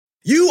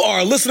You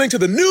are listening to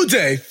The New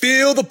Day,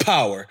 Feel the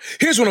Power.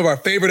 Here's one of our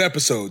favorite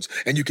episodes,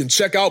 and you can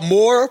check out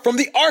more from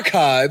the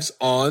archives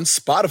on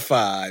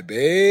Spotify,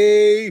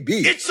 baby.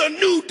 It's a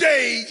new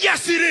day,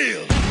 yes it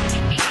is.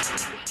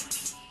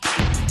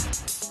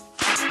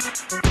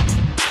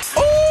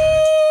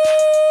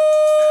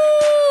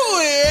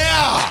 Oh,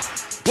 yeah.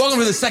 Welcome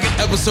to the second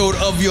episode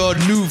of your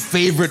new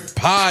favorite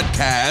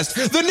podcast,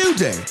 The New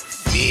Day.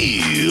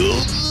 Feel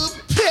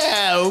the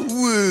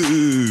power.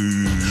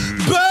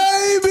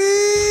 Baby!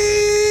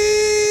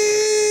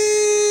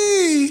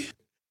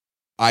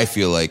 I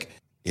feel like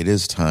it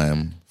is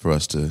time for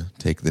us to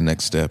take the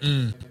next step.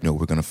 You know what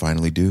we're going to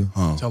finally do?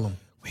 Tell them.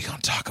 We're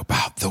going to talk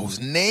about those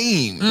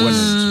names.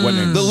 What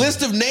names? The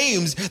list of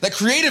names that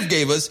Creative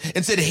gave us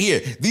and said, here,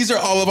 these are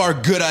all of our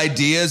good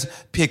ideas.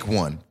 Pick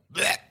one.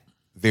 Blech.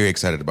 Very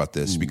excited about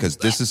this because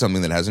this is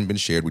something that hasn't been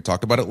shared. We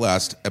talked about it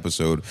last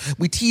episode.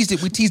 We teased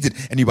it,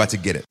 and you're about to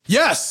get it.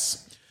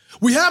 Yes,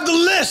 we have the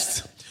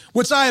list,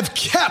 which I have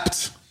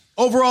kept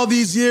over all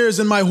these years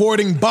in my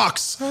hoarding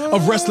box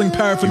of wrestling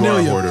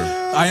paraphernalia. You are a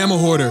hoarder. I am a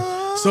hoarder.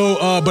 So,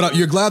 but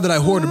you're glad that I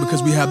hoarded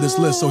because we have this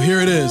list. So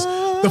here it is.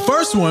 The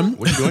first one.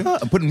 What are you doing?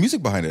 I'm putting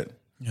music behind it.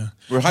 Yeah.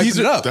 We're hyping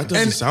it up. That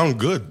doesn't sound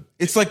good.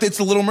 It's like it's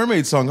the Little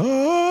Mermaid song.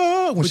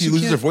 When she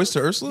loses her voice to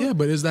Ursula. Yeah,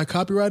 but is that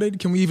copyrighted?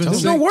 Can we even?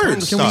 There's no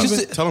words. Tell him to Can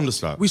we stop. Tell him to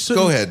stop. We should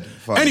Go ahead.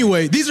 Fine.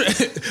 Anyway, these are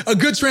a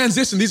good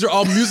transition. These are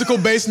all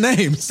musical-based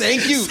names.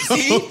 Thank you.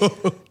 See,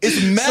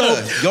 it's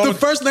meta. So, the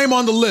first name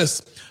on the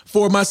list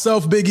for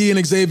myself, Big E,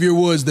 and Xavier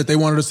Woods that they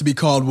wanted us to be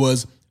called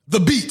was The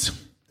Beat.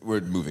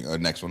 We're moving.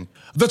 Next one.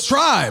 The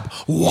Tribe.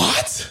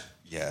 What?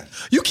 Yeah.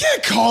 You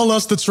can't call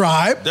us The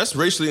Tribe. That's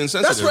racially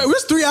insensitive. That's right. We're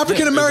 3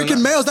 African-American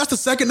isn't that- males. That's the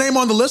second name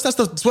on the list. That's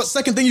the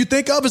second thing you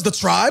think of is The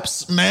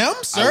Tribes, ma'am,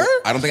 sir?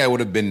 I don't think I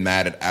would have been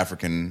mad at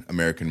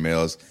African-American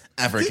males.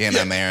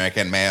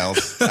 African-American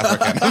males.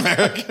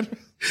 African-American.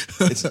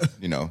 It's,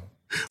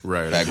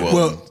 Right. Bagwell.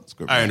 Well,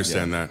 I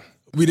understand that.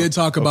 We did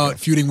talk about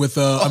feuding with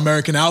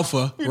American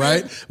Alpha,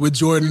 right? With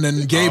Jordan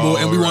and Gable,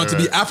 and we want to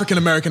be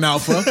African-American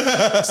Alpha.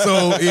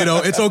 So,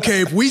 it's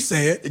okay if we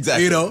say it,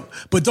 Exactly.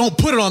 but don't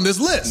put it on this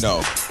list.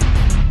 No.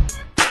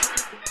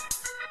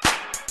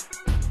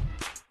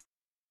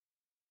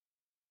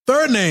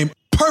 Third name,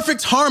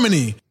 Perfect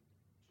Harmony.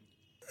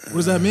 What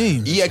does that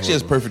mean? He actually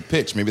has perfect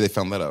pitch. Maybe they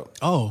found that out.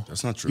 Oh.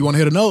 That's not true. You want to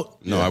hit a note?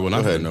 No, I will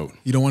not hit a note.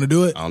 You don't want to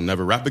do it? I'll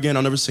never rap again.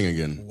 I'll never sing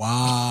again.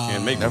 Wow.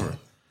 Can't make Never.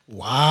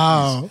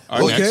 Wow. All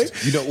right, Okay.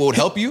 next. You know what would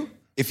help you?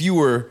 If you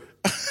were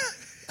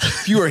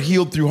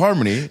healed through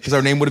harmony, because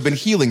our name would have been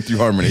Healing Through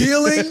Harmony.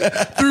 Healing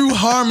Through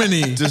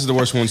Harmony. This is the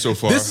worst one so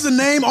far. This is a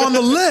name on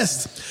the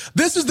list.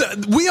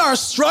 We are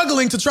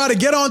struggling to try to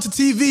get onto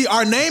TV.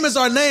 Our name is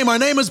our name. Our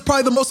name is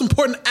probably the most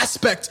important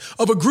aspect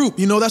of a group.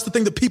 That's the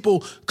thing that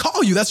people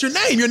call you. That's your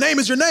name. Your name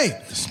is your name.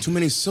 It's too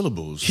many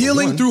syllables. for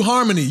Healing one. Through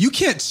Harmony. You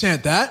can't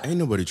chant that. Ain't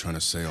nobody trying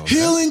to say all that.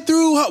 Healing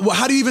Through,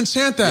 how do you even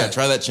chant that? Yeah,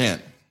 try that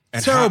chant.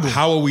 And terrible.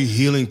 How are we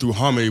healing through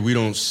harmony? We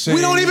don't sing.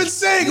 We don't even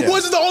sing. Yeah.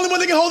 Woods is the only one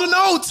that can hold a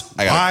note.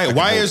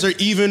 Why is there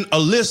even a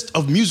list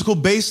of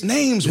musical-based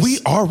names? We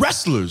are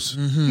wrestlers.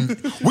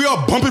 We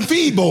are Bumpin'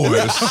 Feed Boys.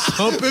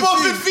 Bumpin'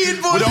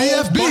 Feed Boys. We're the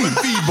BFB. Bumpin'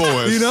 Feed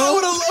Boys. I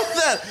would have loved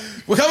that.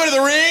 We're coming to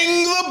the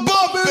ring, the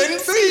Bumpin'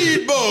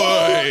 Feed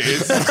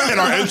Boys. And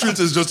our entrance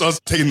is just us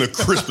taking the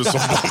crispest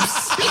of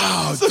bumps.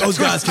 Oh, those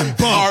guys can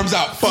bump. Arms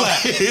out,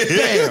 flat.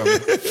 Bam.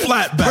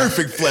 Flat back.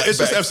 Perfect flat. It's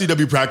just back.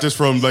 FCW practice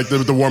from like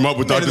the warm-up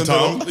with Right in Dr. the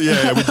Tom. middle.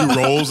 Yeah, we do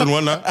rolls and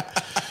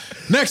whatnot.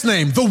 Next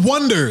name, The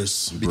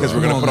Wonders. Because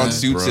we're going to put on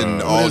suits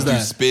and all is do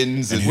that?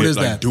 spins. And What is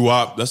like that?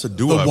 doo-wop. That's a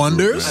doo-wop. The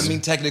Wonders? I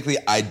mean, technically,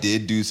 I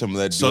did do some of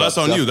that. So that's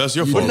on stuff. you. That's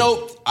your But fault.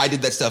 no, I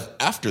did that stuff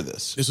after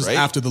this. This was right?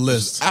 after the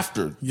list. This was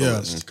after the Yeah.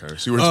 list. Okay,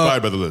 so you were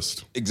inspired by the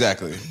list.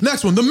 Exactly.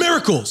 Next one, The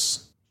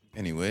Miracles.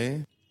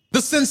 Anyway.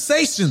 The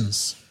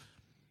Sensations.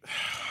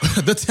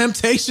 The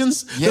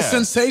Temptations. The Yeah.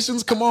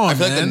 Sensations. Come on, I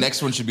feel man. like the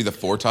next one should be the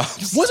Four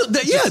Tops. Was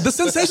it? Yeah, the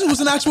Sensations was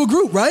an actual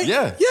group, right?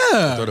 Yeah.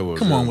 Yeah. thought it was,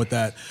 Come yeah. on with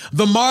that.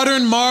 The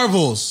Modern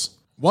Marvels.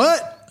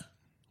 What?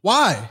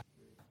 Why?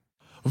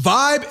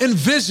 Vibe and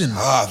Vision.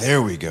 Ah,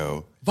 there we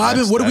go. Vibe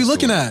and what are we that's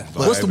looking the at?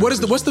 one. What's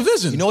the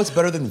vision? You know what's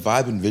better than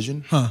Vibe and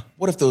Vision? Huh.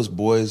 What if those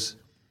boys,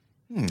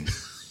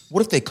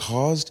 what if they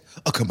caused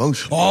a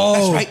commotion? Oh.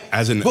 That's right.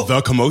 As in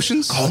the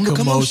commotions? the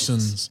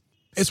commotions.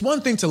 It's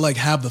one thing to like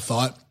have the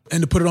thought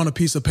and to put it on a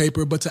piece of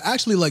paper, but to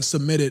actually like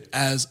submit it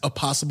as a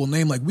possible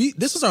name, like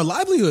this is our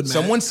livelihood, man.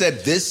 Someone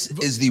said this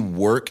is the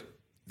work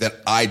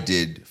that I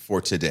did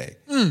for today.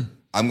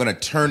 I'm going to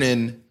turn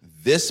in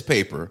this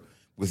paper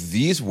with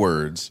these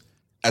words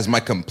as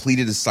my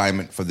completed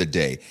assignment for the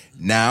day.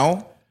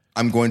 Now,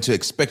 I'm going to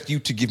expect you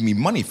to give me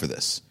money for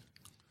this.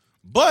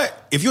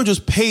 But if you're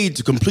just paid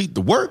to complete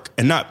the work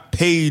and not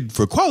paid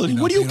for quality,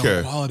 what do you paid on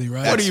care? quality,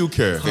 right? What do you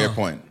care? Fair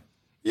point.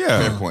 Yeah.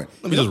 Fair point.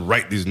 Let me just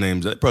write these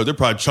names. They're probably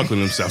chuckling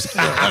themselves. the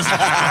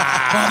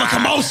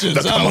commotions.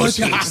 The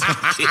commotions.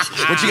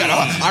 What you got?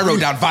 Oh, I wrote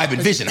down Vibe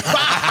and Vision.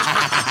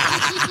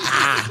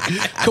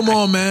 Come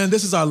on, man.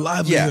 This is our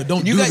livelihood.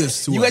 Don't do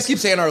this to us. You guys keep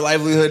saying our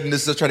livelihood and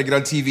this is trying to get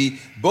on TV.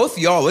 Both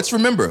y'all, let's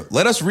remember.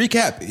 Let us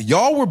recap.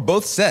 Y'all were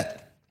both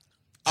set.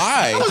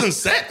 I wasn't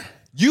set.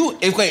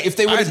 If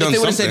they would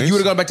have said you would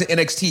have gone back to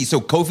NXT, so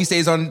Kofi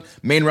stays on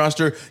main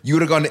roster, you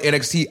would have gone to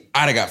NXT,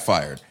 I'd have got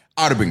fired.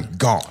 I'd have been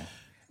gone.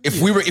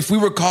 If we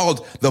were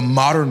called the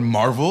Modern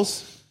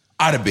Marvels,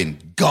 I'd have been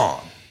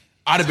gone.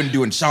 I'd have been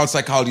doing child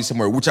psychology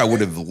somewhere, which I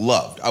would have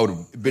loved. I would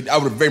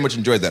have very much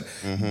enjoyed that.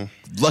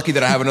 Mm-hmm. Lucky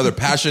that I have another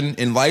passion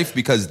in life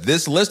because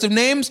this list of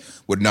names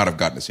would not have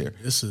gotten us here.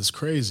 This is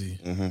crazy.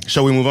 Mm-hmm.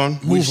 Shall we move on?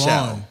 We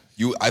shall.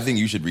 I think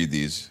you should read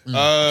these.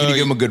 Can you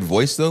give them a good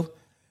voice though?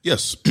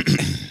 Yes.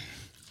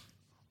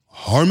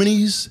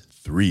 Harmonies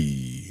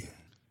 3.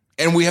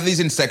 And we have these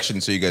in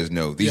sections so you guys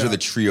know. These are the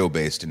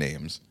trio-based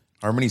names.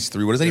 Harmonies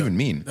 3, what does that even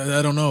mean?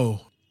 I don't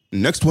know.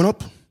 Next one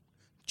up,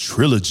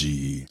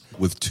 Trilogy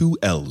with 2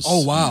 L's.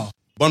 Oh, wow.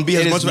 Bun B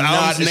has a bunch of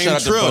albums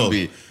named Trill.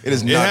 It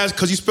is not. It has,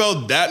 because you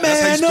spelled that.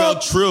 That's how you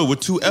spelled Trill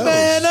with 2 L's.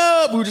 Man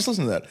up. We were just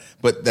listening to that.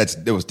 But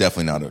it was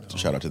definitely not a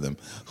shout out to them.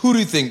 Who do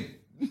you think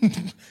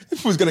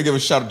was going to give a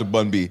shout out to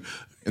Bun B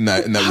in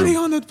that room? How are you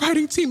on the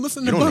writing team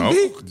listening to Bun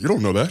B? You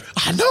don't know that.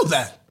 I know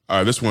that. All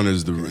right, this one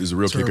is the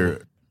real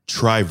kicker.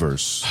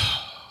 Triverse.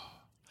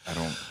 I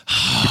don't.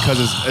 Because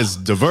it's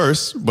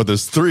diverse, but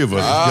there's 3 of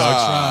us.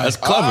 That's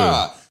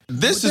clever.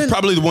 This is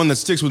probably the one that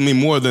sticks with me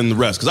more than the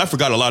rest because I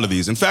forgot a lot of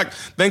these. In fact,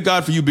 thank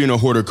God for you being a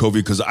hoarder, Kobe,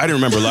 because I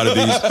didn't remember a lot of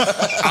these.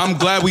 I'm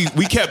glad we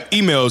kept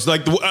emails.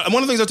 Like one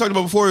of the things I talked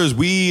about before is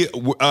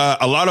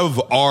a lot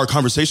of our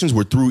conversations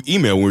were through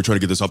email when we were trying to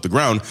get this off the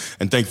ground,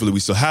 and thankfully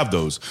we still have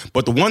those.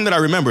 But the one that I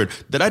remembered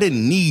that I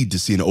didn't need to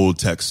see an old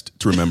text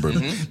to remember,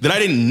 that I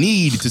didn't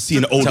need to see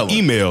an old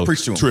email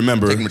to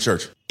remember, take him to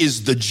church,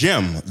 is the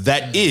gem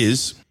that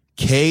is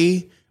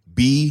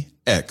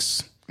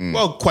KBX.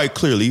 Well, quite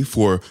clearly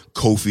for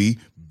Kofi,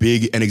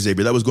 Big, and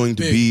Xavier, that was going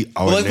to be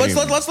our name.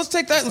 Let's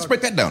take that. Let's break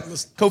that down.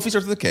 Kofi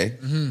starts with a K.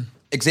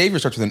 Xavier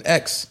starts with an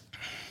X,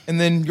 and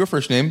then your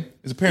first name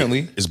is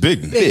apparently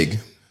Big. Big.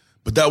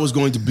 But that was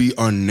going to be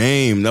our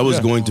name. That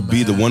was going to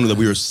be the one that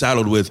we were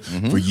saddled with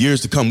for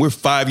years to come. We're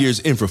 5 years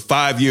in. For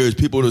 5 years,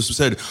 people would have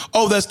said,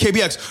 "Oh, that's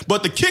KBX."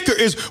 But the kicker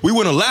is, we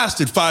wouldn't have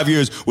lasted 5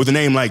 years with a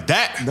name like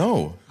that.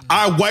 No.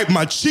 I wipe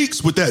my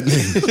cheeks with that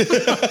name.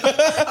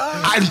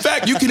 In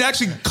fact, you can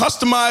actually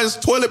customize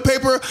toilet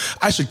paper.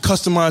 I should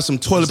customize some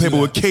toilet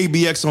paper with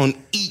KBX on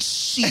each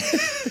sheet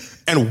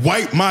and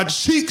wipe my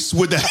cheeks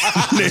with that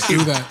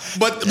name.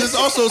 But this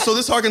also, so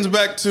this harkens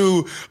back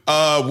to,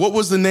 what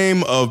was the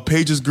name of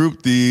Paige's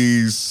group?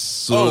 The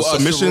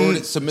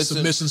Submission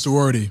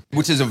Sorority.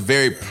 Which is a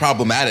very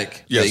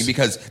problematic thing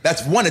because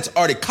that's one, it's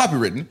already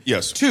copywritten.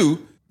 Yes. 2,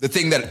 the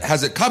thing that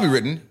has it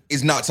copywritten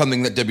is not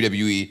something that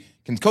WWE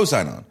can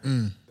co-sign on.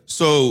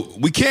 So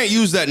we can't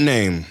use that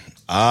name.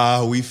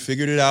 We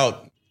figured it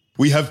out.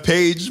 We have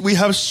Paige, we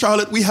have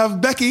Charlotte, we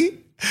have Becky.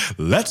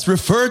 Let's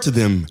refer to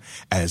them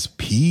as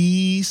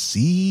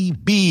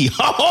PCB.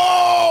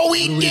 Oh,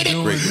 we did it.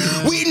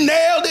 We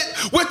nailed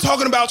it. We're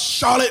talking about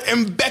Charlotte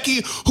and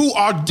Becky, who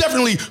are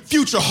definitely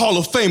future Hall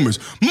of Famers,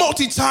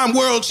 multi-time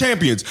world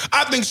champions.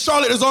 I think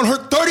Charlotte is on her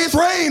 30th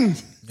reign.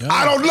 Yeah.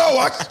 I don't know.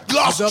 I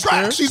lost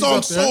track. She's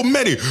on so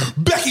many.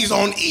 Becky's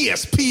on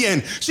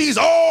ESPN. She's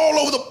all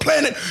over the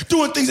planet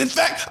doing things. In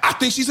fact, I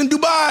think she's in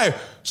Dubai.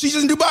 She's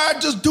in Dubai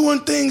just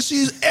doing things.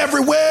 She's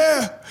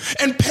everywhere.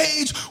 And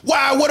Paige,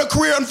 wow, what a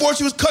career.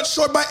 Unfortunately, was cut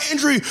short by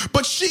injury.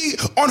 But she,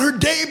 on her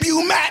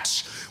debut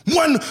match,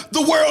 won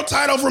the world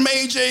title from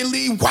AJ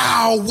Lee.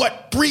 Wow,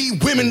 what 3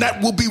 women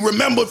that will be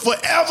remembered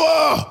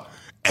forever.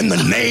 And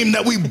the name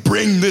that we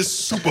bring this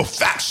super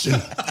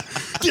faction,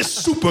 this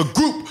super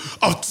group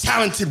of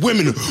talented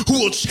women who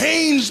will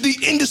change the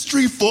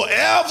industry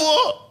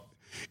forever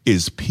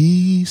is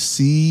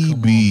PCB.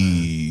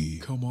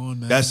 Come on,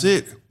 man. That's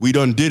it. We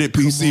done did it,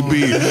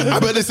 PCB. I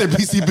bet they said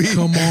PCB.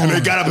 Come on. And they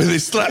got up and they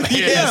slapped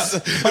hands.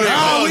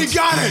 Oh, we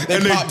got it. They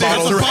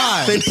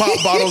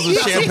popped bottles of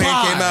champagne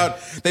came out.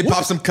 They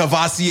popped some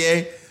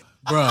Cavassier.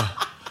 Bruh.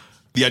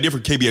 The idea for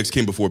KBX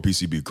came before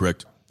PCB,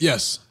 correct?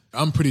 Yes.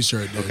 I'm pretty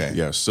sure it did. Okay.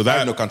 Yes. So that, I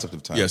have no concept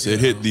of time. Yes, it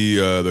hit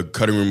the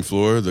cutting room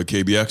floor, the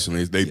KBX, and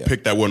they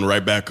picked that one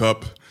right back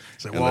up.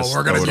 So, well,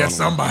 we're going to get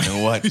somebody. You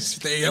know what?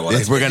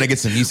 We're going to get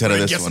some use out of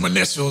this get one. Some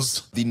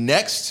initials. The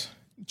next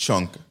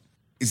chunk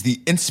is the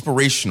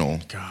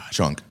inspirational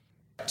chunk.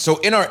 So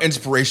in our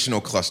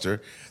inspirational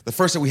cluster, the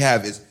first that we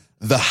have is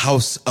the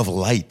House of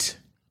Light.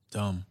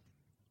 Dumb.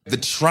 The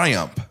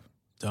Triumph.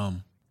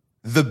 Dumb.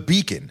 The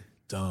Beacon.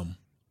 Dumb.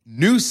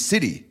 New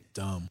City.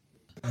 Dumb.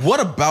 What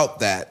about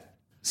that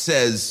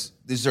says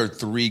these are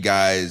 3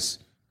 guys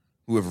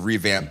who have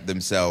revamped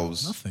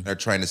themselves and are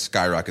trying to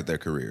skyrocket their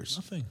careers?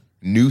 Nothing.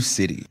 New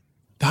City.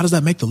 How does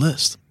that make the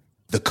list?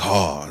 The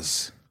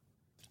Cause.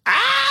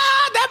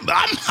 That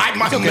I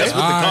might mess with the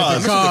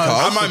cause.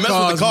 I might mess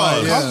with the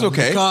cause. Cause is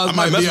okay. I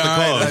might mess with the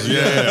cause.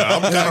 Yeah,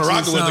 I'm kind of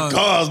rocking with the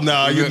cause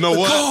now. You know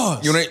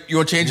what? You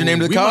want to change your name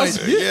to the cause?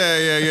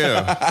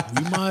 Yeah.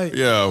 We might.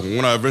 Yeah,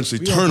 when I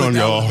eventually turn on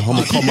y'all, I'm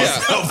gonna call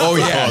myself. Oh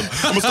yeah.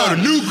 I'm gonna start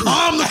a new group.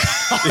 I'm the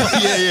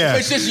cause. Yeah.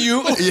 It's just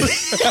you.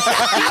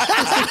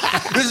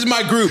 This is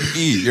my group.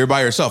 E, you're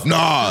by yourself.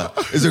 Nah,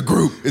 it's a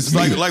group. It's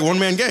like one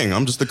man gang.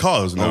 I'm just the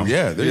cause now. Oh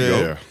yeah, there you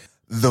go.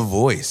 The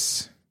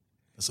Voice.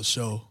 That's a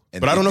show.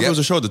 But I don't know if it was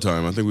a show at the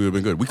time. I think we would have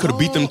been good. We could have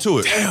beat them to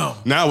it. Damn.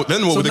 Now,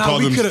 then what would they call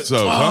themselves?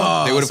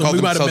 Huh? They would have So called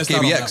we might have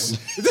themselves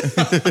missed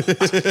out on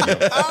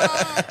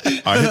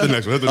KBX. All right, hit the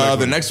next one.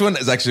 The next one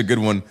is actually a good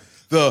one.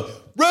 The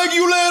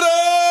Regulators.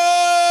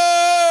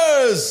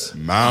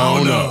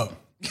 Mount up.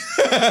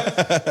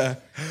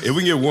 If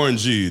we can get Warren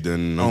G,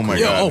 then Oh my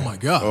Yeah, god! oh my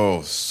God.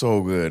 Oh,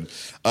 so good.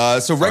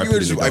 So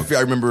Regulators,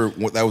 I remember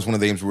that was one of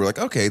the games where we were like,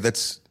 okay,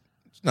 that's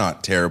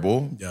not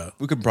terrible. Yeah.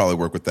 We could probably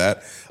work with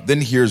that.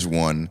 Then here's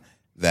one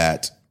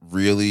that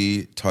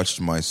really touched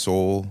my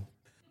soul: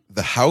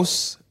 the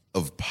House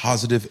of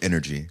Positive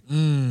Energy.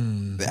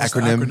 The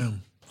acronym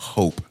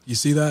HOPE. You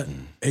see that?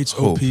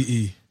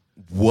 HOPE.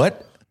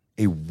 What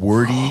a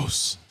wordy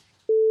Gross.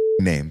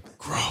 name.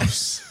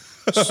 Gross.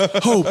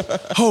 Hope.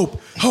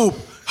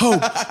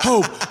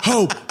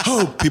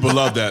 people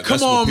love that. Come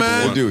That's what on, people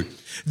man. want. Dude,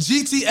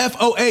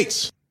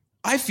 GTFOH.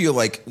 I feel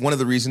like one of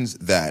the reasons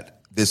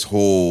that this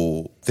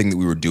whole thing that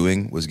we were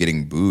doing was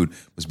getting booed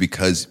was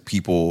because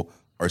people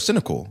are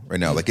cynical right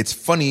now. Like, it's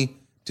funny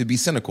to be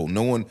cynical.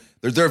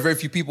 There are very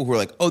few people who are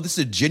like, oh, this is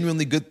a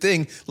genuinely good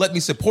thing. Let me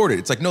support it.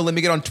 It's like, no, let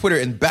me get on Twitter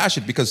and bash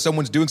it because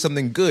someone's doing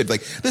something good.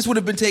 Like, this would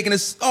have been taken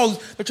as,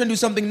 oh, they're trying to do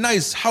something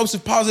nice. House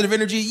of Positive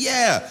Energy.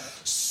 Yeah.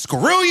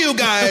 Screw you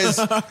guys.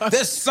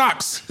 This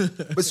sucks.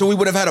 But so we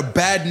would have had a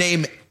bad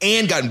name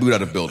and gotten booed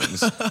out of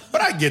buildings.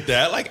 But I get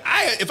that. Like,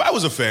 if I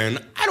was a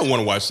fan, I don't want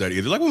to watch that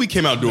either. Like when we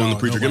came out doing the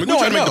preacher gimmick, we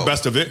tried to make the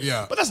best of it.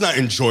 Yeah. But that's not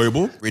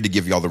enjoyable. Ready to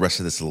give y'all the rest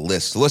of this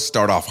list. So let's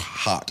start off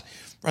hot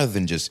rather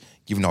than just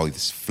giving all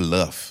this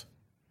fluff.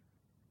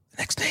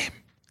 Next name.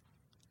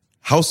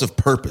 House of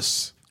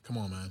Purpose. Come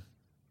on, man.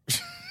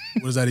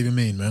 What does that even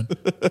mean, man?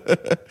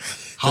 The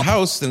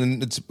house,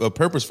 and it's a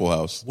purposeful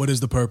house. What is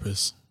the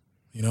purpose?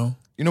 You know?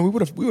 We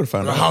would have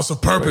found The out. House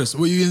of Purpose.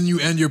 Well, you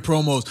end your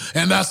promos,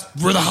 and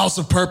we're the House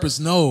of Purpose.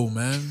 No,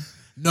 man.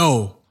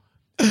 No.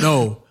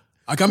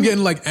 Like, I'm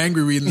getting like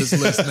angry reading this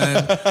list,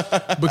 man.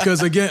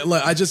 Because again,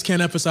 like, I just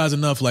can't emphasize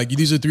enough. Like,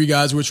 these are three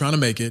guys who are trying to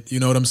make it. You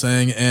know what I'm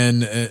saying?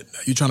 And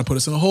you're trying to put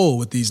us in a hole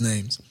with these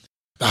names.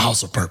 The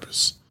House of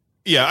Purpose.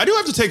 Yeah, I do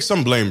have to take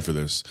some blame for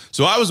this.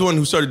 So I was the one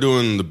who started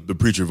doing the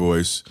preacher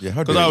voice. Yeah,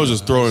 how because dare I was you.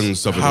 just throwing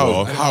stuff at the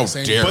wall. How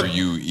dare But-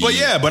 you? E?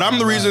 But I'm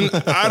the reason.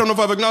 I don't know if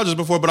I've acknowledged this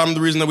before, but I'm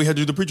the reason that we had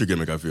to do the preacher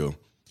gimmick. I feel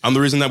I'm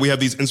the reason that we have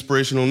these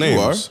inspirational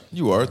names.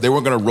 You are. They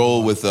weren't gonna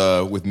roll with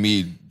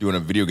me doing a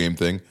video game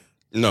thing.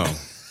 No,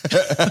 they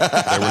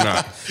were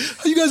not.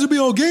 You guys would be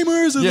all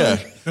gamers. And Yeah,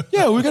 like,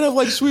 yeah. We're gonna have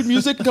like sweet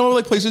music and come up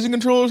with like PlayStation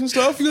controllers and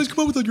stuff. you guys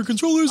come up with like your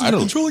controllers and I you're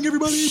don't- controlling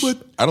everybody,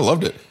 but I'd have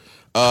loved it.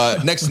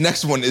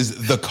 Next one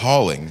is The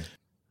Calling.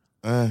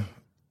 Then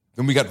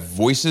we got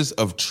Voices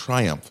of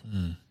Triumph.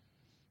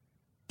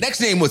 Next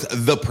name was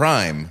The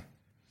Prime.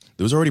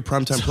 There was already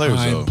primetime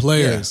players though.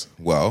 players.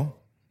 Well,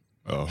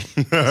 Oh,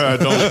 I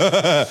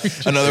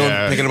don't. another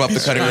one picking up the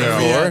cutting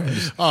room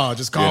floor. Oh,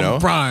 just call know?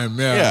 them Prime.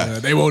 Yeah, Yeah.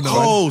 they won't know.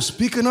 Oh,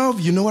 speaking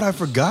of, you know what I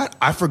forgot?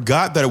 I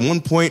forgot that at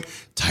one point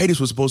Titus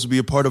was supposed to be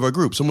a part of our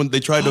group. They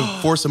tried to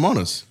force him on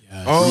us.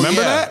 Oh,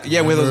 Remember yeah. that?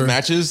 Yeah, we had those Remember?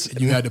 matches.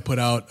 You had to put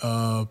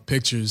out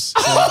pictures.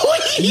 Oh,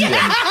 You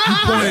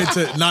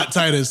pointed to not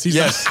Titus. He's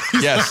Yes,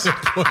 yes.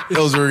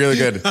 Those were really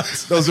good.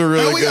 Those were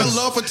really We good. got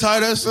love for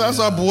Titus. That's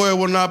our boy or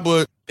whatnot,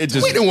 but we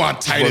didn't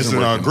want Titus wasn't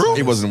in our working. group.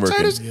 It wasn't working.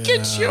 Titus,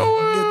 get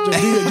your...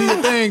 do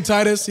your thing,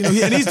 Titus. You know,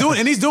 he's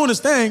doing his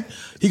thing.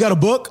 He got a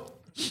book.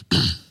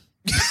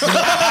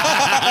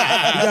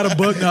 He got a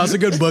book. No, it's a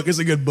good book. It's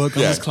a good book.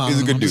 I'm Yeah, just clowning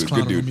he's a good him. I'm just dude. Good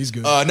clowning him. dude. He's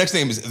good. Next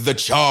name is The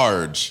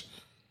Charge.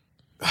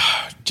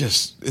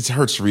 Just, it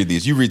hurts to read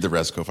these. You read the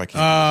rest, Kof. I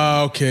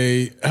can't.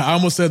 Okay, I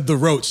almost said the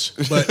roach,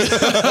 but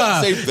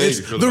Same thing.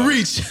 it's the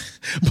reach.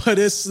 But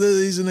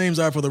these names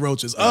are for the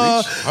roaches.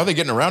 How are they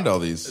getting around all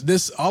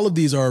these? All of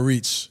these are a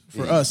reach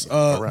for us.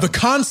 The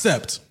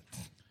Concept,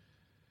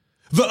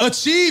 the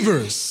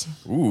Achievers,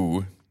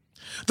 Ooh.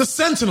 the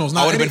Sentinels.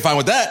 Now, I would have been fine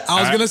with that.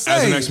 I was gonna say,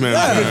 As an X-Men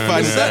yeah, fan,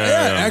 fine with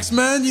that. yeah,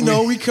 X-Men. You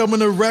know, we coming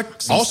to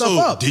wreck some Also, stuff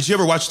up. did you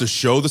ever watch the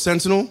show The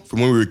Sentinel from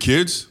when we were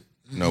kids?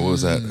 No, what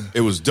was that? It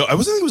was dope. I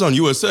think it was on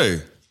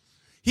USA.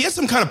 He had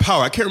some kind of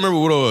power. I can't remember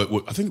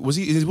what I think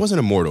he wasn't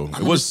immortal.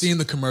 I was seeing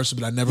the commercial,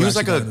 but I never. He was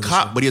actually like got a into the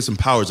cop, show. but he had some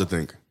powers, I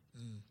think.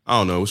 I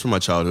don't know. It was from my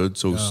childhood,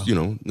 so it's,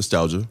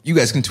 nostalgia. You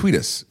guys can tweet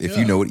us if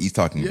you know what he's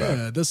talking about.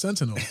 Yeah, the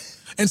Sentinel.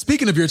 And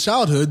speaking of your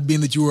childhood,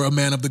 being that you were a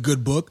man of the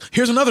good book,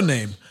 here's another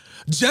name: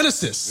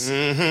 Genesis.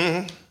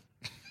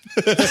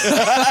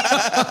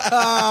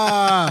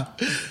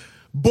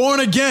 Born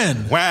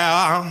Again.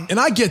 Wow. And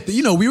I get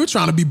that, we were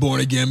trying to be born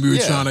again. We were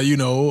Yeah. trying to,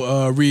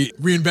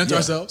 reinvent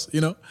ourselves,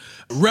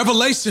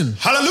 Revelation.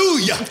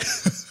 Hallelujah.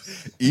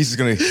 He's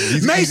gonna.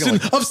 Nation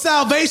of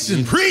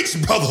salvation. Preach,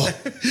 brother.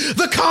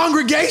 The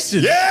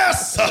congregation.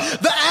 Yes.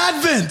 The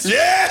Advent.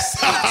 Yes.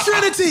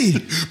 Trinity.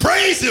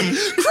 Praise him.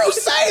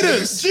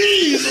 Crusaders.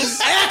 Jesus.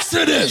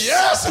 Exodus.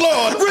 Yes,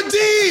 Lord.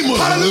 Redeemer.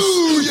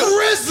 Hallelujah.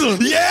 Risen.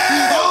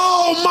 Yeah.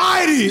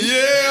 Almighty.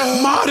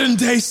 Yeah. Modern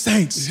day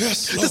saints.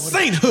 Yes, The Lord.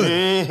 sainthood.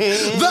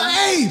 The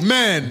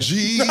Amen.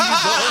 Jesus.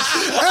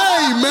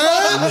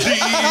 Amen.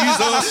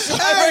 Jesus.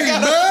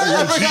 Amen.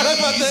 I forgot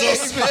about the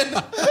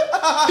amen.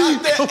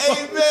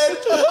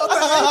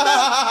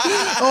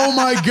 Oh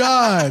my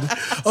God.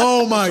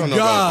 Oh my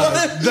God.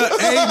 The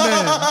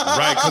Amen.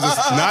 Right, because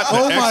it's not the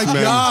Oh my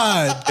X-Men.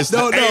 God. It's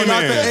No, the no, Amen.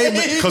 not the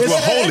Amen. Because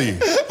we're holy.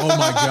 Oh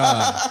my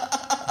God.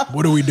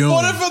 What are we doing?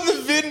 What if on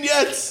the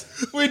vignettes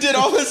we did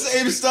all the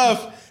same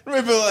stuff?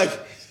 We'd be like,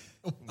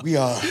 we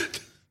are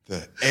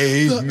the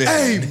Amen.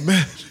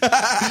 Amen.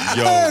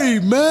 Yo,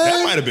 Amen.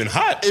 that might have been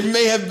hot. It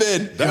may have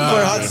been for a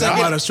hot that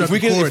second. might have struck If we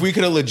the could, chord. if we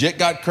could have legit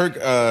got Kirk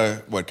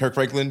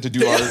Franklin to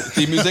do our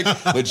theme music,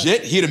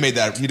 legit, he'd have made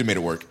it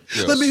work.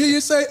 Let me hear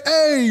you say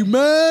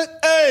Amen.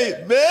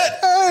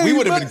 Amen. We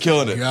would have been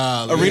killing it.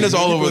 Golly. Arenas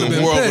all over Would've the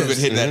been world would have been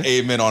pissed. hitting that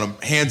Amen on them.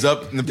 Hands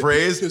up in the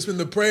praise. It's been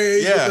the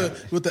praise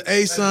with the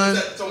A sign.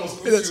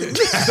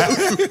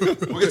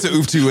 We'll get to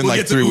Oof 2 in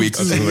like 3 weeks.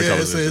 Yeah,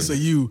 it's a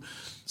you,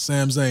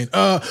 Sam Zane.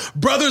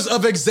 Brothers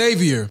of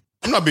Xavier.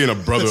 I'm not being a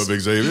brother of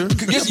Xavier.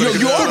 Yes, you are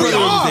brother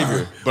of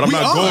Xavier. But I'm We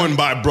not are. going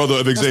by brother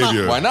of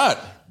Xavier. Why not?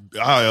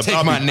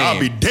 Take my name. I'll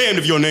be damned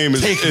if your name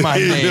is Take my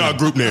in name. our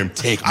group name.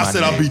 Take I my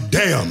said I'll name. be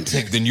damned.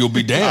 Then you'll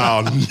be damned.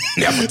 I'll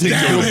never take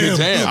Damn your him. name.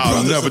 Damn. I'll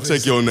Brothers never of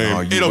take your name.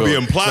 Oh, you It'll be will.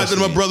 implied Trust that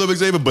I'm a me. brother of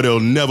Xavier, but it'll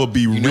never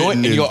be You know what?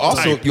 written And in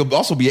you'll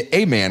also be an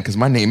A man because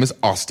my name is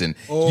Austin.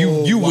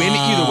 You win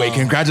either way.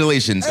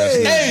 Congratulations.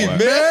 Amen.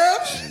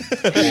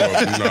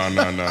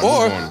 No.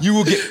 Or you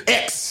will get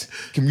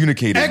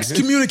excommunicated.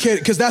 Excommunicated,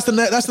 because that's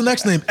the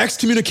next name.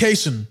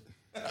 Excommunication.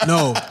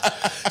 No.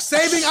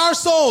 Saving our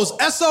souls.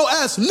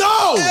 SOS.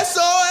 No.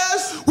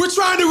 SOS. We're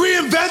trying to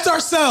reinvent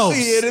ourselves.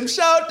 Hear them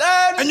shout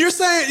that. And you're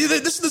saying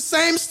this is the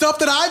same stuff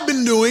that I've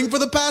been doing for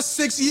the past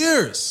 6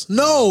 years.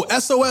 No,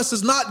 SOS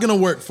is not going to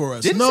work for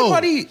us. Didn't no.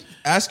 somebody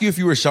ask you if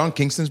you were Sean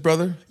Kingston's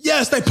brother?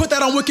 Yes, they put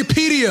that on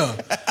Wikipedia.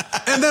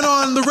 And then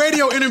on the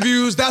radio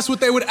interviews, that's what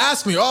they would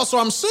ask me. Also,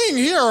 I'm seeing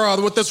here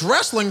with this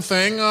wrestling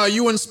thing,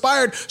 you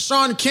inspired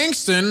Sean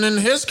Kingston in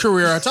his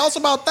career. Tell us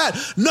about that.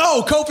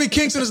 No, Kofi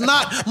Kingston is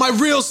not my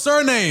real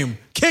surname.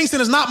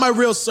 Kingston is not my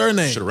real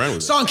surname. Should've ran with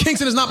it. Sean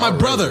Kingston is not my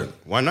brother.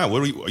 Why not?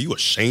 What are you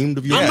ashamed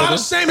of your I'm brother? not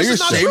ashamed. Are It's you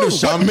just not ashamed true. of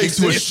Sean What makes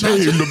you Kingston?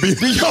 ashamed to be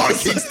Sean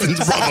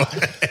Kingston's brother?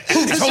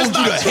 Who told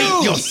you to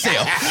hate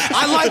yourself?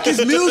 I like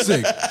his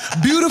music.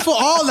 Beautiful,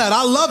 all that.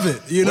 I love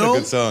it, you What a know?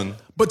 good song.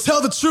 But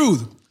tell the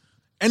truth.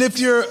 And if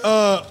you're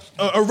a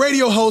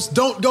radio host,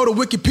 don't go to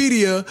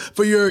Wikipedia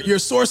for your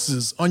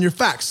sources on your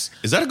facts.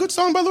 Is that a good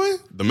song, by the way?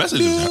 The message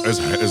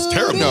is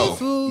terrible.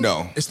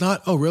 No. It's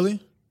not? Oh,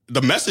 really?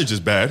 The message is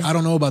bad. I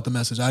don't know about the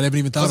message. I haven't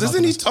even thought about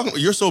Isn't it. he talking?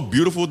 You're so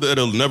beautiful that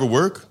it'll never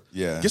work.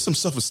 Yeah. Get some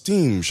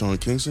self-esteem, Sean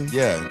Kingston.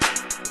 Yeah.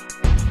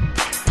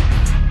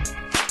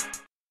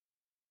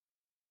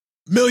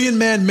 Million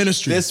Man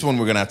Ministry. This one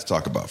we're going to have to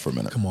talk about for a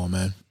minute. Come on,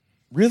 man.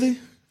 Really?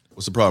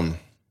 What's the problem?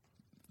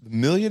 The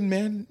Million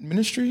Man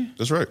Ministry?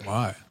 That's right.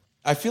 Why?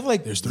 I feel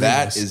like three of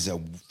that us. is a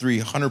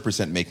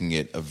 300% making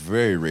it a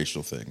very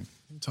racial thing.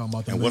 You talking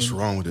about the And what's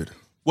million- wrong with it?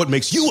 What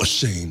makes you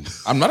ashamed?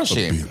 I'm not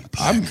being ashamed.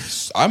 black?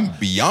 I'm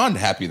beyond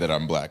happy that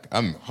I'm black.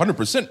 I'm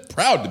 100%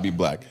 proud to be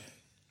black.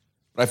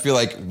 But I feel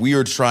like we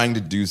are trying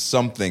to do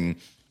something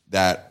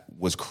that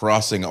was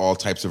crossing all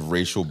types of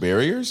racial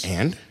barriers.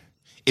 And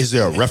is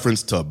there a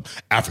reference to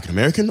African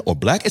American or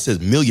black? It says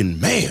million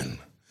man.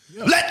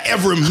 Let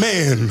every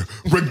man,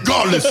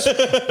 regardless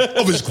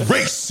of his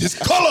race, his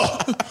color,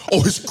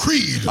 or his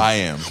creed, I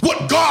am.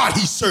 what God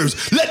he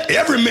serves, let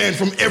every man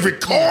from every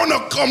corner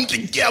come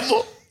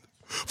together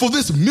for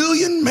this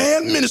million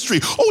man ministry.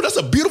 Oh, that's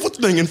a beautiful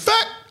thing. In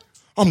fact,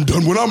 I'm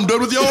done when I'm done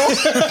with y'all.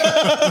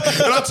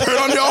 And I turn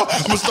on y'all,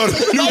 I'm gonna start a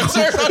new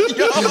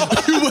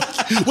group.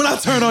 When I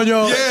turn on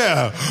y'all.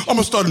 Yeah, I'm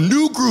gonna start a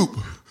new group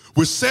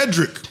with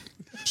Cedric,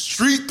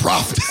 Street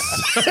Profits.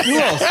 Who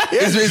else?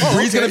 Is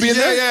Breeze going to be in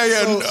there?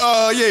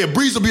 Yeah.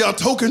 Breeze will be our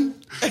token.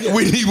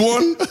 We need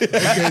one. Okay,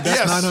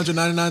 that's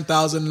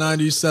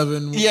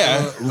 999,097.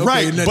 Yeah,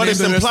 Right, okay, but it's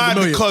name the rest of the implied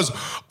million. because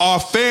our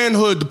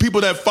fanhood, the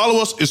people that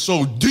follow us, is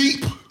so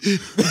deep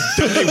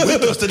that they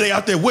with us, that they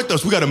out there with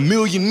us. We got a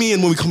million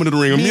men when we come into the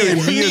ring. A million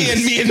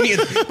men.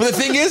 But the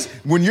thing is,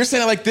 when you're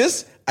saying it like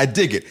this, I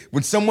dig it.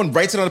 When someone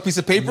writes it on a piece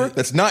of paper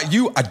that's not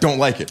you, I don't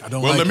like it.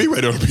 don't Well, like let me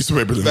write it on a piece of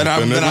paper. Then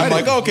I'm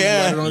like,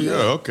 okay. Yeah,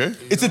 okay.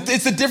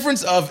 It's a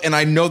difference of, and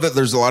I know that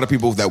there's a lot of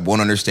people that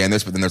won't understand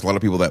this, but then there's a lot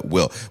of people that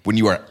will. When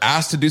you are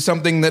asked to do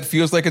something that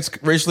feels like it's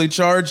racially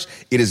charged,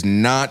 it is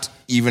not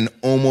even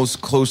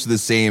almost close to the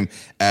same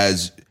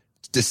as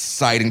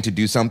deciding to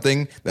do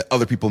something that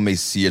other people may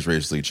see as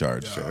racially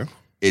charged. Sure.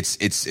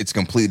 It's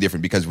completely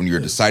different because when you're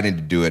deciding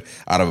to do it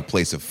out of a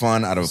place of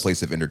fun, out of a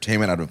place of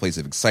entertainment, out of a place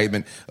of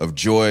excitement, of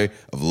joy,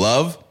 of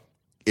love,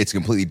 it's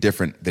completely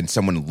different than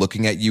someone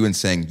looking at you and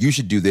saying, you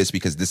should do this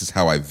because this is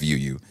how I view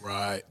you.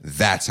 Right.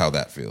 That's how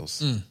that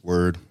feels.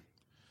 Word.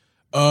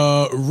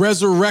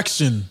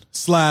 Resurrection /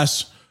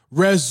 WRECKtion.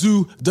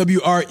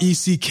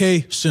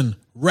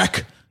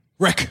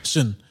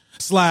 Rection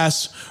 /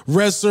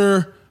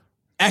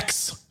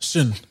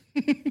 resurrection.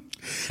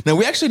 Now,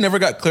 we actually never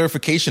got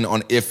clarification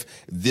on if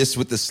this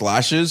with the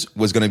slashes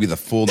was going to be the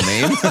full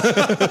name.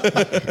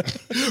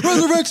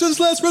 Resurrection /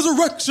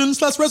 resurrection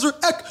 /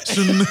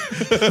 resurrection.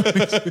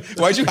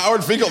 Why'd you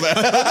Howard Finkel that?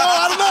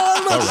 I don't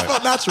know. It just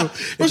felt natural.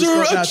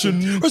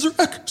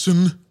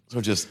 Resurrection. So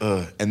just,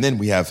 and then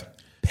we have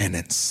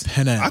penance.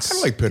 I kind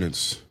of like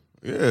penance.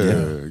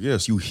 Yeah,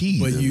 yes, you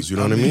heathens. You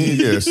know what I mean?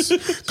 Yes,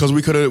 because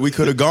we could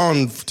have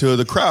gone to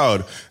the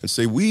crowd and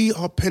say we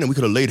are penitent. We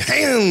could have laid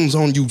hands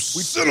on you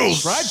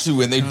sinners. Tried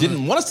to, and they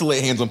didn't want us to lay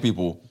hands on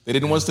people. They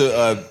didn't want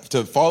us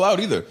to fall out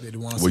either. They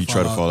didn't want us Well, to you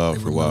tried to fall out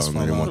for a while, and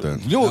they didn't want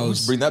that. You know what?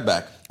 Let's bring that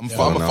back. I'm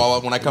gonna fall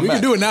out when I come We back.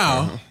 can do it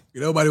now.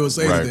 Nobody will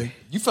say Right. anything.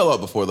 You fell out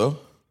before though.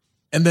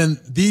 And then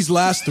these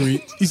last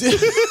three.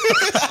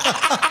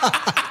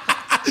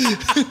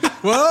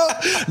 Well,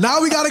 now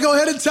we got to go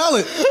ahead and tell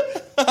it.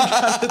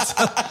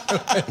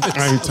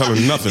 I ain't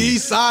telling nothing.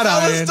 East side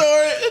out here.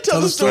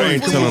 Tell the story. I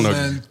ain't Come telling on, a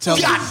man. Tell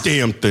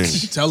goddamn thing.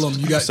 Tell them.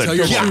 You got said tell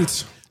your God.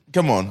 truth.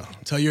 Come on.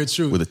 Tell your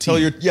truth. With a T. Tell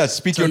your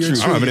speak Tell your your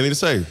truth. I don't have anything to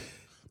say.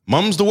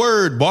 Mum's the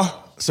word, boy.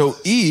 So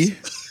E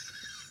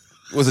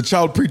was a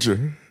child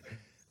preacher.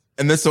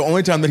 And that's the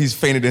only time that he's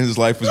fainted in his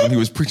life was when he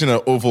was preaching at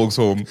an old folks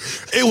home.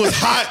 It was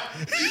hot.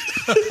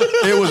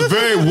 It was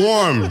very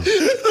warm.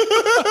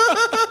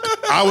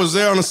 I was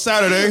there on a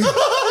Saturday.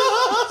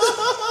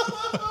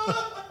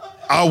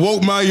 I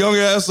woke my young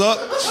ass up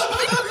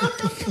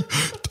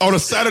on a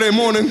Saturday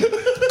morning.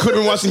 Could have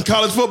been watching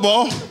college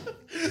football.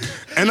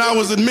 And I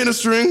was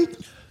administering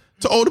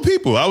to older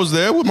people. I was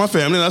there with my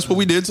family. That's what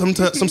we did some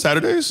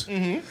Saturdays.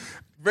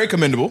 Very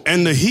commendable.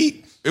 And the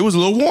heat, it was a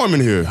little warm in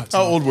here.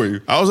 How old were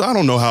you? I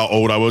don't know how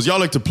old I was. Y'all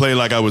like to play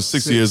like I was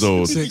 6 years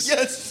old. 6.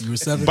 Yes. You were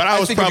 7. But I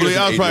was think of you probably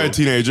as an a 8-year-old.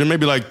 teenager,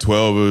 maybe like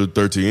 12 or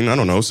 13. I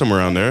don't know, somewhere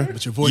around there.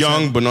 But your voice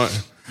young, had- but not.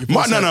 your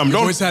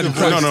voice hadn't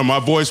cracked. No, my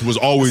voice was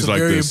always That's a like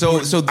very this.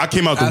 So I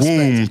came out the aspect.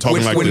 womb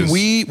talking like when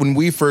this. when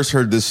we first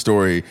heard this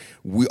story,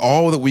 we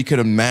all that we could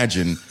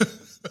imagine,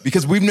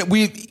 because we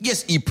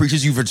yes, E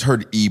preaches. You've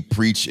heard E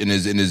preach in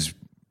his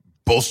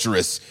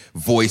boisterous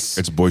voice.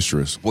 It's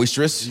boisterous.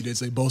 Boisterous. You did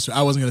say bolster.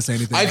 I wasn't going to say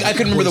anything. I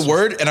couldn't remember the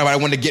word, and I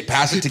wanted to get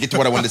past it to get to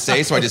what I wanted to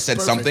say, so I just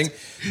said something.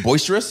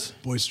 Boisterous.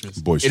 Boisterous.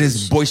 It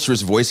is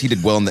boisterous voice. He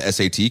did well in the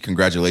SAT.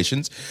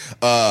 Congratulations.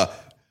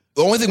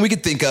 The only thing we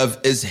could think of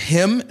is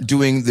him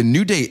doing the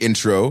New Day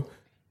intro,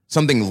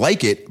 something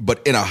like it,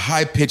 but in a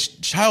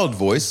high-pitched child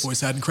voice,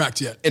 Voice hadn't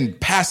cracked yet. and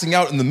passing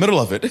out in the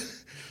middle of it.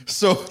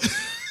 So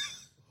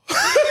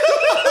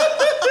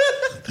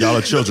Y'all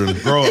are children.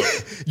 Grow up.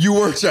 you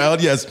were a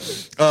child,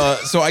 yes.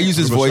 So I use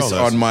his What about voice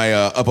y'all, on my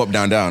Up, Up,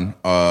 Down, Down.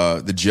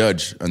 The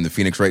judge on the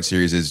Phoenix Wright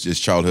series is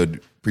just childhood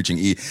preaching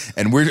E.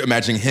 And we're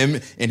imagining him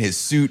in his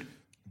suit,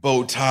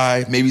 bow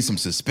tie, maybe some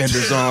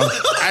suspenders on.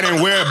 I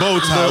didn't wear a bow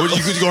tie. What,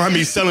 you gonna have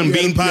me selling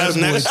bean pies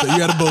next? You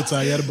had a bow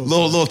tie. You had a bow tie.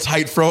 little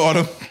tight fro on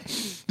him.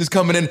 Just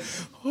coming in.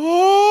 Folks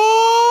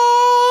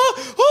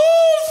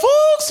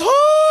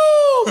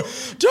home!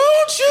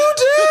 Don't you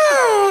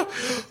dare!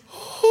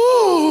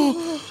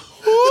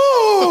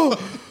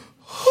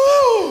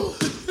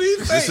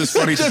 This is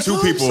funny to two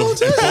people. And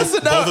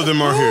both of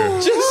them are here.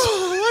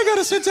 I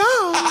gotta sit down.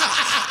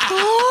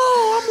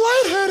 I'm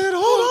lightheaded.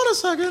 Hold on a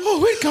second.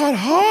 Oh, it got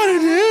hot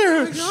in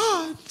here.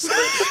 God.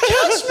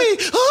 Catch me.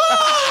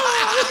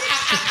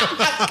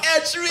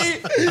 Catch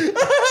me.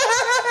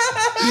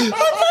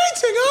 I'm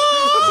fainting.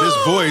 This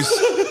voice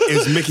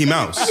is Mickey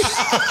Mouse.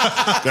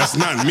 That's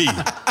not me.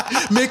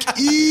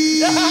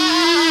 Mickey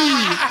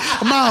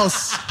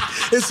Mouse.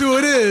 It's who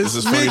it is.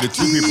 This is funny to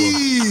two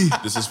people.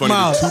 This is funny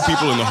Mouse. to two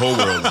people in the whole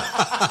world.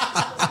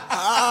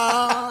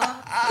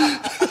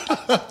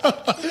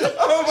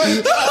 Oh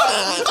my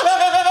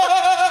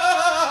God.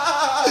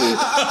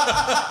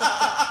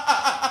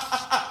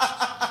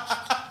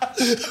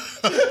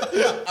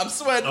 I'm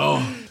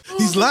sweating.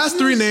 These last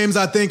three names,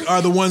 I think,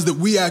 are the ones that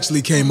we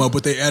actually came up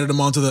with. They added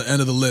them onto the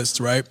end of the list,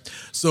 right?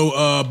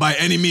 So, by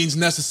any means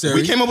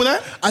necessary. We came up with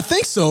that? I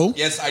think so.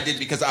 Yes, I did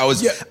because I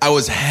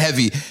was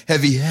heavy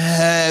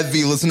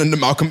listening to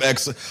Malcolm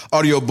X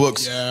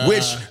audiobooks, Yeah.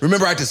 which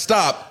remember I had to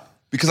stop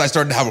because I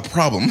started to have a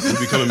problem.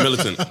 Becoming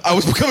militant. I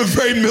was becoming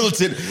very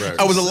militant. Right.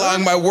 I was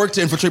allowing my work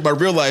to infiltrate my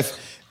real life.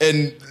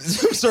 And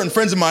certain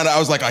friends of mine, I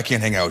was like, I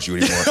can't hang out with you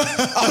anymore.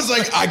 I was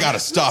like, I gotta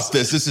stop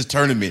this. This is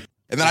turning me.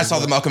 And then I saw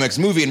the Malcolm X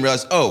movie and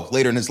realized,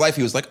 later in his life,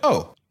 he was like,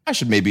 I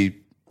should maybe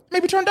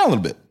turn down a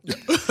little bit.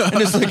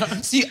 And it's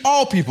like, see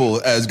all people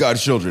as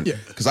God's children. Yeah.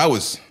 Because I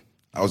was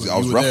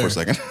rough for a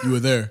second. You were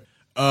there.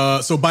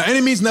 So By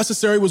Any Means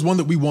Necessary was one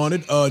that we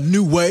wanted.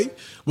 New Way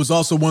was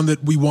also one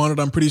that we wanted,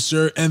 I'm pretty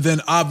sure. And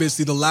then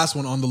obviously the last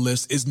one on the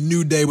list is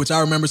New Day, which I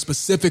remember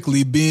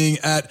specifically being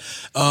at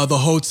the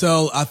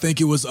hotel. I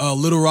think it was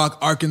Little Rock,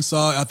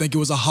 Arkansas. I think it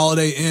was a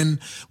Holiday Inn.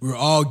 We were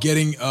all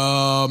getting,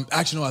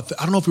 actually, no,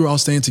 I don't know if we were all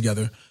staying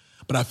together,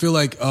 but I feel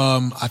like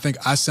I think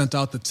I sent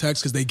out the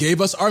text because they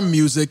gave us our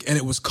music and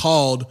it was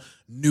called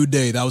New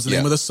Day. That was the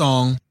name of the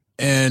song.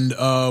 And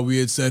we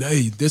had said,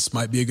 hey, this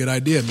might be a good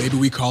idea. Maybe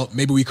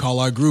we call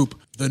our group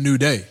The New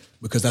Day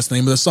because that's the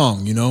name of the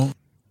song, you know?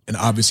 And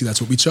obviously that's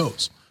what we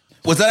chose.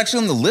 Was that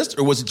actually on the list,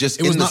 or was it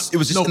just in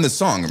the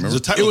song? Remember,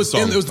 it was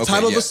the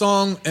title of the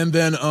song, and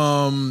then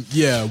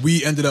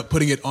we ended up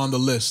putting it on the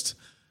list.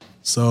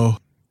 So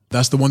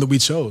that's the one that we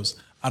chose.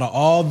 Out of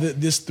all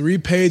this 3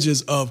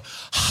 pages of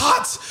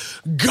hot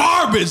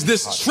garbage,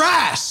 this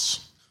trash.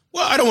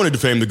 Well, I don't want to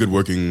defame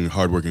the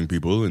hardworking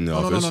people in the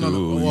office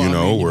who,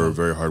 were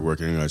very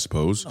hardworking, I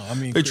suppose.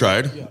 They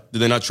tried. Yeah. Did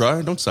they not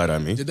try? Don't side eye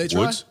me. Did they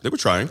try? Woods. They were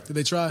trying. Did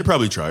they try? They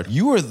probably tried.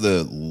 You were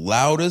the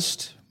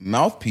loudest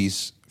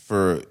mouthpiece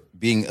for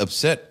being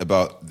upset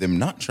about them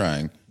not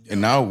trying. Yeah.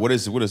 And now what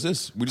is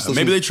this? We just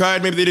maybe they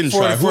tried, maybe they didn't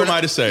try. Who am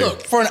I to say?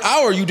 Look, for an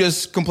hour you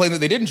just complained that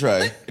they didn't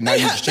try. And now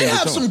you just changed the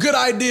tone. They have some good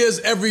ideas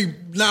every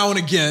now and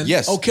again.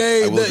 Yes.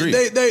 Okay. I will agree.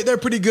 They're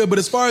pretty good. But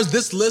as far as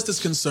this list is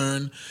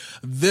concerned,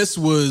 this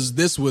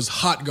was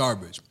hot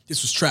garbage.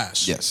 This was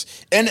trash. Yes.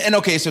 And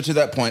okay, so to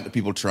that point of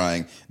people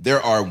trying,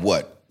 there are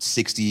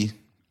 60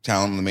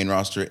 talent on the main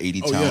roster,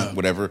 80 talent,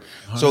 whatever.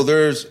 100. So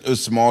there's a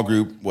small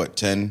group,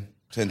 10,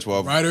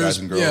 12 writers, guys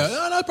and girls.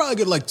 Yeah, I'd probably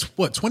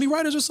get 20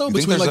 writers or so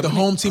between like the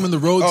home team and the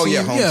road team. Oh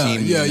yeah, home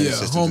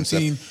team. Home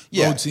team,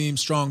 road team,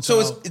 strong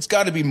So talent. it's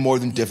got to be more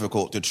than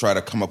difficult to try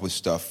to come up with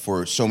stuff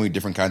for so many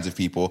different kinds of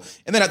people.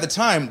 And then at the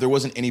time, there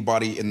wasn't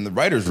anybody in the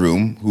writers'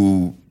 room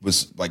who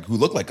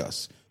looked like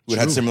us, who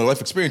had similar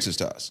life experiences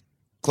to us.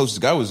 Closest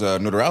guy was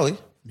Notor Ali.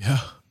 Yeah,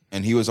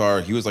 and he was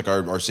like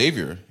our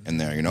savior in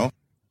there, you know.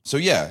 So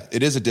yeah,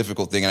 it is a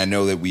difficult thing, and I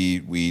know that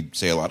we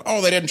say a lot,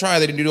 oh, they didn't try,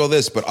 they didn't do all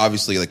this, but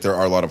obviously, like, there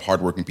are a lot of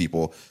hardworking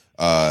people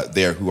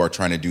there who are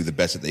trying to do the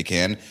best that they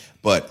can,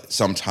 but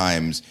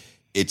sometimes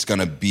it's going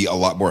to be a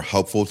lot more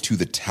helpful to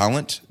the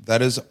talent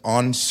that is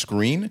on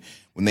screen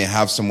when they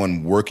have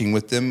someone working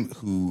with them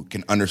who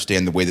can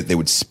understand the way that they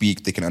would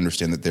speak, they can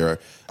understand that their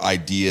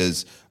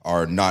ideas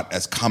are not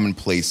as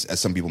commonplace as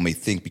some people may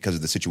think because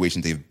of the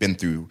situations they've been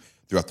through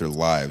throughout their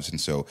lives. And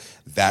so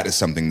that is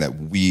something that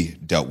we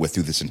dealt with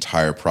through this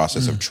entire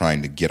process of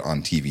trying to get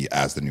on TV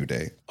as The New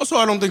Day. Also,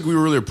 I don't think we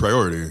were really a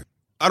priority.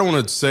 I don't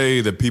want to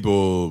say that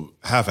people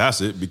half-ass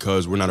it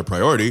because we're not a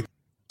priority.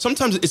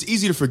 Sometimes it's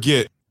easy to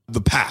forget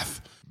the path.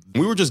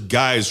 We were just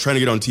guys trying to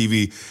get on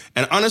TV.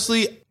 And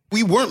honestly,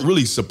 we weren't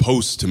really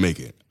supposed to make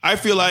it. I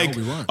feel like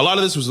a lot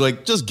of this was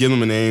like, just give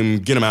them a name,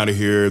 get them out of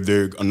here.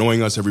 They're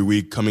annoying us every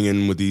week, coming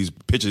in with these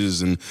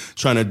pitches and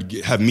trying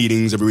to have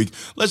meetings every week.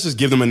 Let's just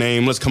give them a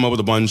name. Let's come up with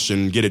a bunch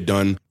and get it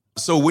done.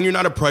 So when you're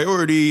not a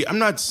priority, I'm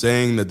not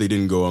saying that they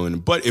didn't go all in,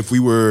 but if we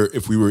were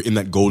in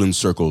that golden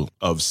circle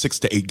of 6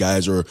 to 8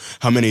 guys or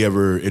how many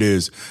ever it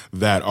is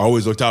that are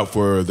always looked out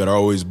for, that are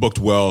always booked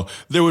well,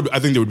 I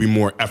think there would be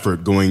more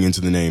effort going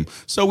into the name.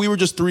 So we were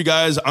just 3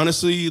 guys,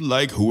 honestly,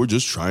 like, who were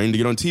just trying to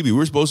get on TV. We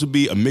were supposed to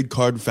be a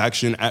mid-card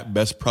faction at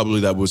best, probably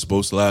that was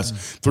supposed to last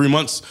 3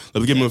 months.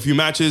 Let me give them a few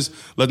matches,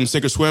 let them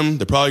sink or swim.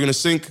 They're probably going to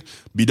sink,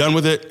 be done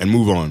with it, and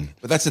move on.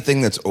 But that's the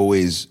thing that's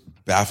always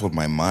baffled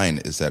my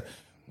mind is that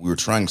we were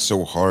trying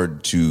so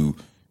hard to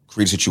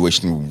create a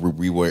situation where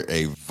we were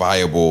a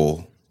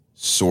viable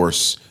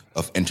source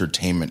of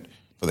entertainment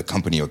for the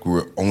company. Like,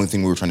 only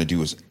thing we were trying to do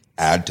was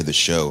add to the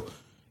show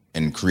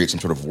and create some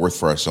sort of worth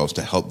for ourselves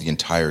to help the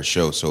entire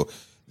show. So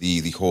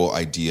the whole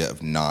idea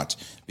of not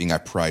being a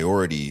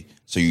priority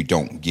so you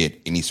don't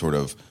get any sort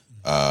of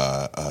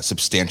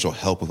substantial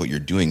help with what you're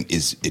doing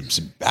it's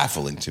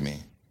baffling to me.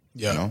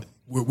 Yeah, you know?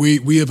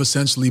 we have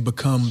essentially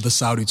become the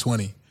Saudi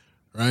 20.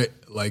 Right,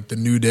 like the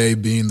New Day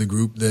being the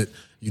group that,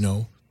 you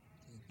know,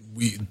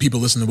 people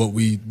listen to what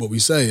we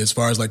say as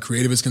far as like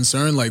creative is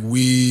concerned. Like,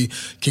 we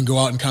can go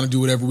out and kind of do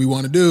whatever we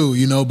want to do,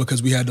 you know,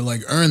 because we had to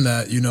like earn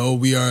that. You know,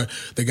 we are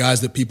the guys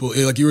that people,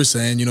 like you were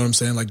saying, you know what I'm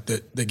saying, like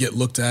that get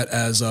looked at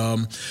as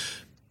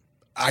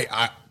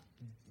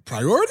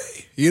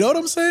priority. You know what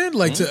I'm saying?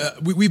 Like,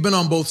 we've been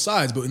on both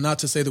sides, but not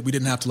to say that we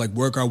didn't have to like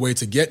work our way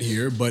to get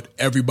here. But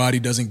everybody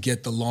doesn't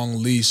get the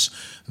long leash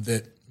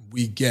that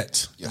we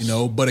get, you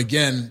know. But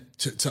again,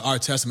 to our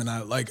testament,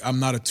 I'm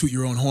not a toot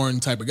your own horn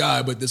type of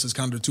guy, but this is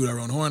kind of a toot our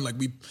own horn. Like,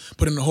 we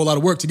put in a whole lot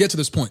of work to get to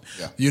this point,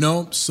 you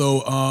know.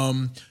 So,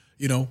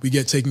 you know, we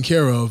get taken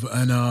care of,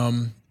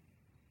 and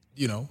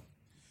you know.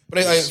 But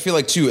I feel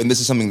like too, and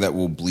this is something that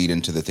will bleed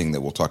into the thing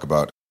that we'll talk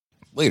about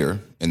later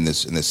in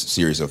this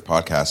series of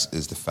podcasts,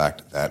 is the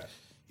fact that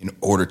in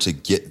order to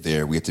get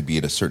there, we have to be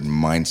at a certain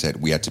mindset.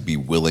 We have to be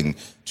willing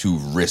to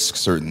risk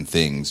certain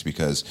things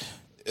because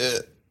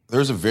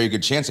there's a very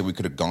good chance that we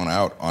could have gone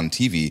out on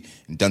TV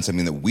and done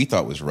something that we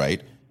thought was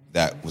right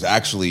that was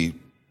actually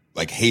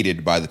like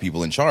hated by the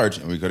people in charge,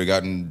 and we could have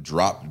gotten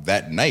dropped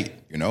that night,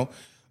 you know?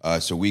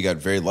 So we got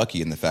very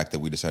lucky in the fact that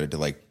we decided to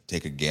like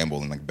take a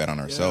gamble and like bet on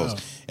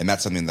ourselves. And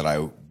that's something that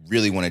I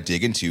really want to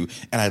dig into.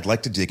 And I'd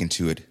like to dig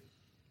into it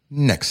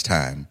next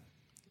time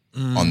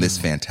on this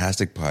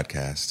fantastic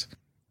podcast.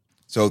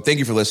 So thank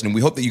you for listening.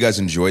 We hope that you guys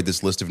enjoyed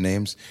this list of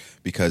names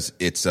because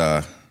it's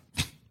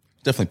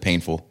definitely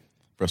painful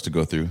for us to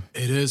go through.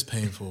 It is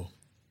painful.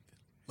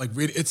 Like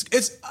it's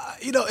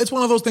it's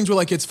one of those things where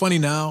like it's funny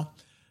now,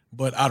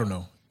 but I don't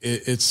know.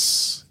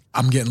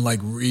 I'm getting like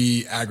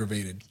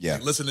re-aggravated. Yeah.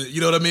 Like, listen to, you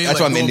know what I mean?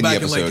 That's like, why I'm ending the back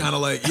and episode. like kind of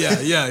like,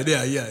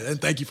 yeah.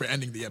 And thank you for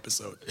ending the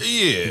episode.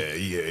 Yeah.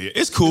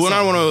 It's cool, and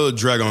I don't want to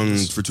drag on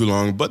for too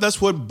long, but that's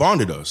what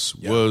bonded us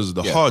was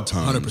the hard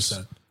times,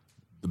 100%.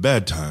 the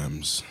bad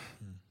times,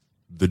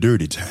 the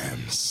dirty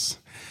times.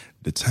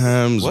 The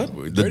times. What?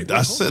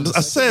 I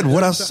said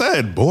what I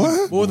said, boy.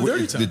 What were the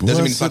dirty times? It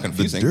doesn't mean it's not The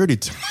confusing. dirty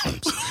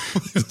times.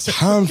 The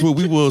times where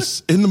we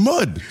was in the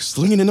mud,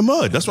 slinging in the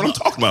mud. That's what I'm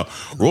talking about.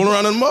 Rolling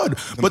around in the mud.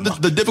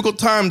 But the difficult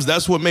times,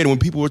 that's what made it. When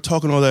people were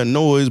talking all that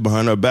noise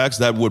behind our backs,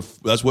 that's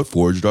what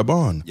forged our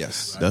bond.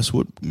 Yes. That's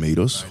what made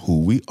us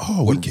who we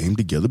are. We came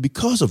together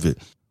because of it.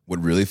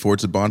 What really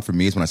forged the bond for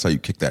me is when I saw you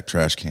kick that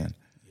trash can,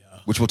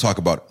 which we'll talk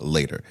about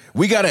later.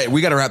 We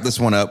gotta wrap this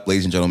one up,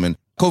 ladies and gentlemen.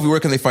 Kofi,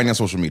 where can they find you on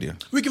social media?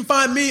 We can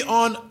find me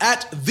on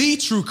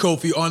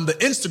 @TheTrueKofi on the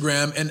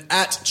Instagram and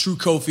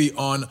 @TrueKofi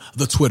on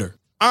the Twitter.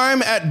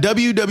 I'm at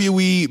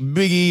WWE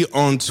Biggie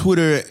on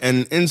Twitter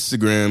and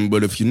Instagram,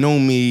 but if you know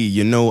me,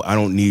 you know I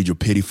don't need your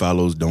pity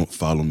follows. Don't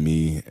follow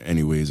me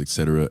anyways,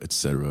 etc.,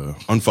 etc.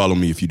 Unfollow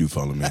me if you do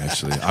follow me,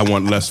 actually. I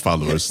want less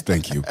followers.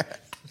 Thank you.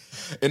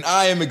 And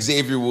I am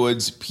Xavier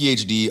Woods,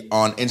 PhD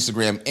on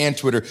Instagram and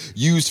Twitter.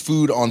 Use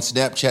food on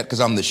Snapchat because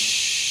I'm the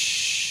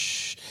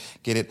shh.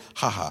 Get it?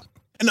 Haha.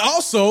 And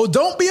also,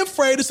 don't be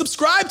afraid to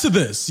subscribe to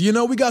this. You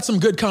know, we got some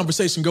good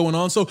conversation going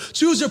on. So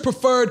choose your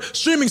preferred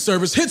streaming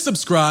service, hit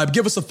subscribe,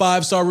 give us a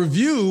 5-star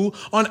review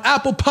on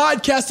Apple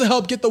Podcasts to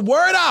help get the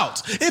word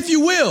out, if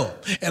you will.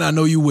 And I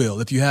know you will.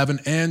 If you have an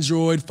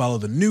Android, follow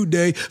the New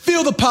Day.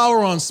 Feel the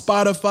power on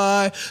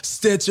Spotify,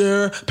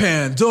 Stitcher,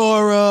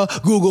 Pandora,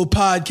 Google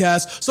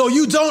Podcasts, so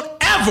you don't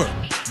ever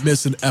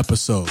miss an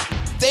episode.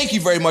 Thank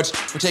you very much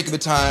for taking the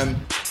time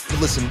to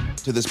listen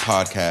to this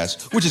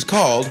podcast, which is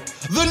called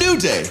The New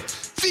Day.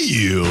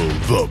 Feel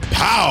the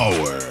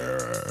power.